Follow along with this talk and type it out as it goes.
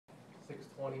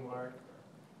20 mark.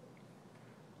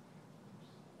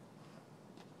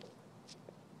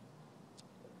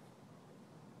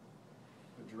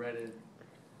 The dreaded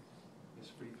is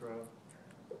free throw.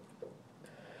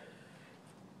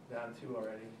 Down 2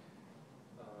 already.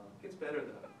 Gets better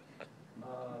though.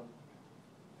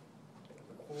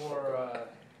 The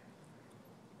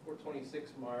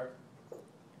 4:26 mark.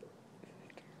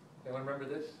 Anyone remember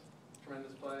this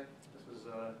tremendous play? This was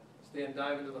stand,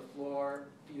 dive into the floor,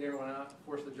 feed everyone out,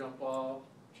 force the jump ball,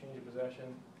 change of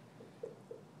possession. I'll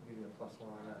give you a +1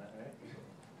 on that, right?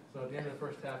 So at the end of the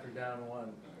first half, you're down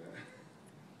 1.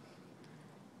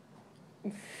 I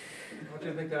want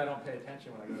you to think that I don't pay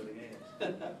attention when I go to the games.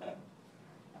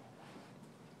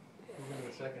 Moving to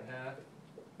the second half.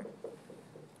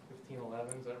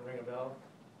 15-11, does that ring a bell?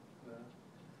 No.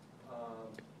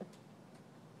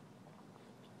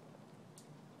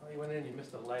 Well, you went in, you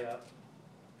missed a layup.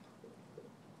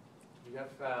 You got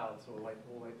fouled, so we'll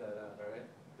wait that out, all right?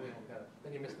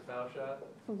 Then you missed the foul shot.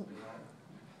 So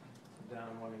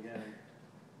down 1 again.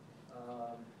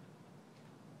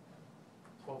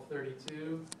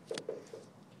 12:32.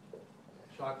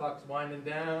 Shot clock's winding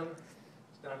down.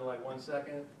 It's down to like 1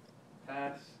 second.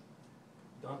 Pass.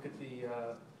 Dunk at the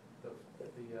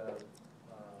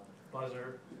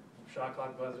buzzer. Shot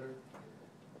clock buzzer.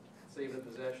 Save the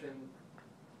possession.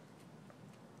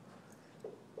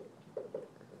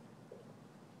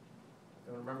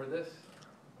 You remember this,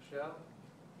 Michelle?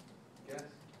 Guess.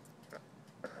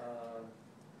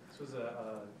 This was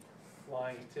a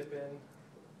flying tip in.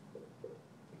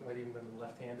 It might even been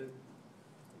left-handed.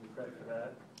 Give you credit for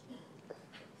that.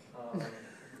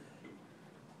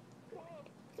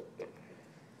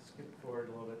 Skip forward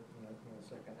a little bit in the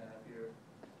second half here.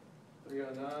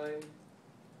 3:09.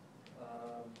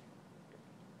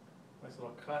 Nice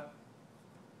little cut,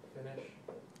 finish,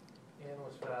 and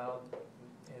was fouled,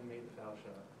 and made the foul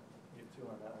shot. You get 2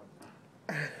 on that one.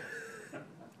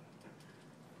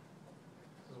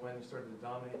 This is when you started to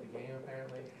dominate the game,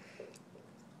 apparently.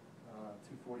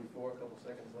 2:44, a couple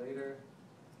seconds later.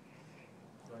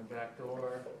 Going back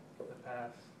door, the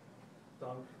pass,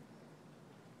 dunk,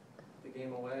 the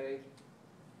game away.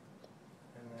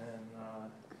 And then,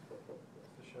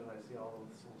 to show that I see all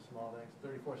those little small things,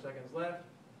 34 seconds left.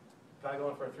 Guy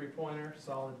going for a 3-pointer,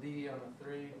 solid D on the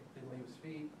 3, didn't leave his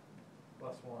feet,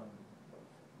 +1. So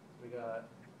we got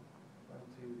 1,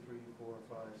 2, 3, 4,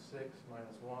 5, 6,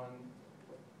 -1,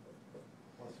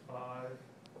 +5.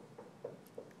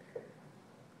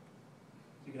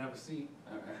 You can have a seat.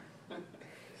 Okay.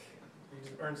 You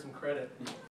just earned some credit.